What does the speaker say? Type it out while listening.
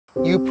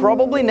You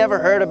probably never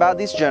heard about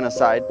this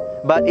genocide,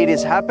 but it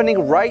is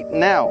happening right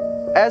now,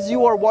 as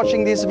you are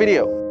watching this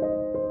video.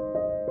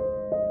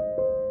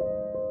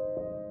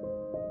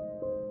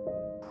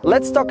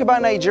 Let's talk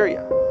about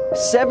Nigeria.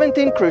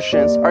 17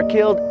 Christians are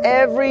killed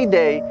every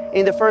day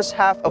in the first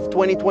half of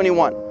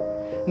 2021.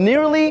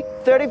 Nearly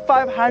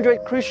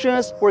 3,500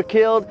 Christians were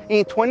killed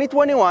in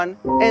 2021,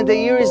 and the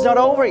year is not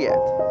over yet.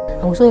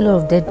 And we saw a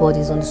lot of dead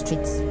bodies on the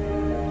streets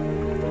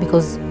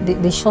because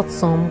they shot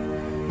some,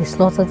 they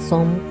slaughtered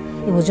some.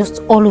 It was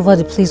just all over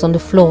the place on the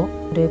floor.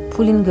 They were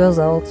pulling girls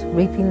out,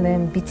 raping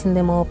them, beating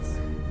them up.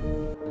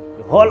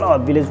 The whole of our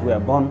village were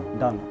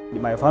burned down.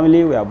 My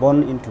family were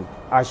burned into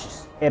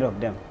ashes, 8 of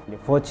them, the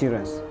 4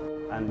 children,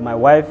 and my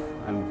wife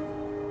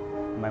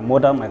and my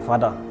mother, my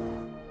father.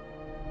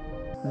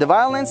 The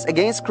violence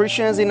against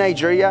Christians in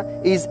Nigeria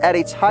is at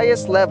its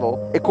highest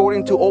level,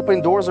 according to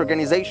Open Doors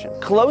organization.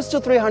 Close to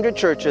 300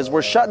 churches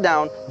were shut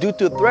down due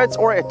to threats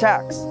or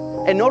attacks.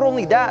 And not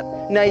only that,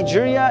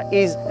 Nigeria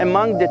is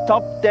among the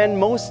top 10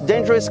 most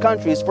dangerous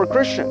countries for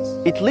Christians.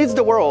 It leads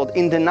the world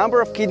in the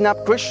number of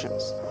kidnapped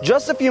Christians.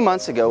 Just a few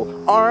months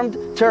ago, armed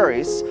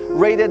terrorists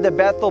raided the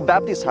Bethel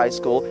Baptist High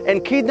School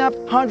and kidnapped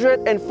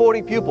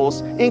 140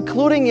 pupils,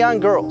 including young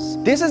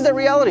girls. This is the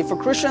reality for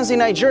Christians in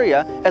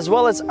Nigeria, as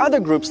well as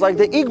other groups like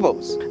the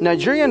Igbos.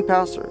 Nigerian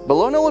pastor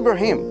Balonel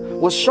Ibrahim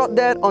was shot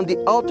dead on the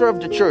altar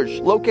of the church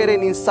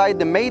located inside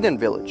the Maiden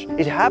village.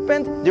 It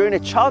happened during a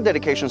child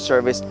dedication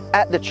service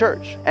at the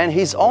church, and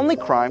his only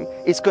crime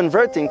is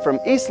converting from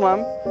Islam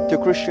to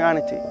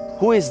Christianity.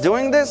 Who is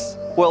doing this?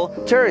 Well,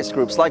 terrorist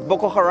groups like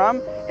Boko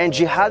Haram and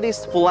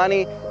jihadist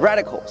Fulani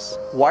radicals.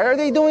 Why are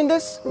they doing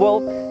this? Well,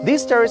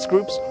 these terrorist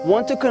groups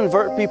want to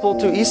convert people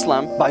to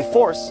Islam by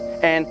force,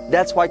 and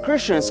that's why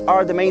Christians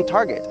are the main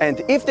target.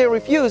 And if they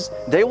refuse,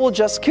 they will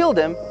just kill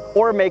them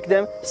or make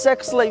them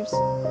sex slaves.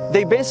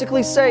 They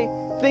basically say,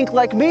 think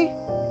like me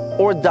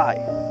or die.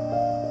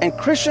 And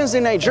Christians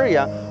in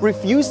Nigeria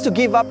refuse to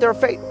give up their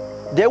faith.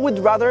 They would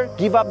rather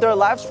give up their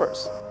lives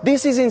first.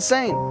 This is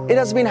insane. It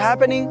has been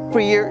happening for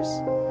years.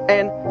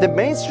 And the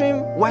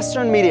mainstream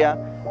Western media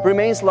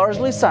remains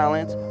largely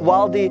silent,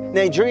 while the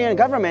Nigerian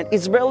government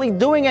is barely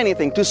doing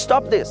anything to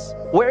stop this.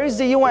 Where is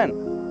the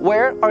UN?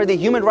 Where are the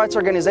human rights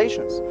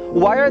organizations?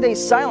 Why are they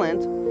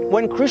silent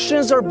when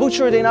Christians are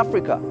butchered in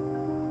Africa?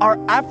 Are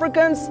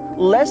Africans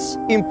less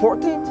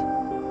important?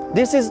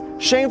 This is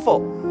shameful.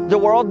 The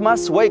world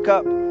must wake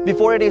up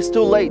before it is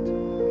too late.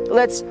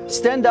 Let's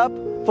stand up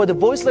for the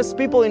voiceless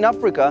people in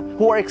Africa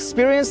who are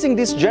experiencing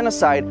this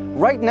genocide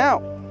right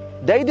now.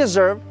 They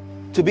deserve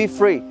to be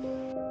free.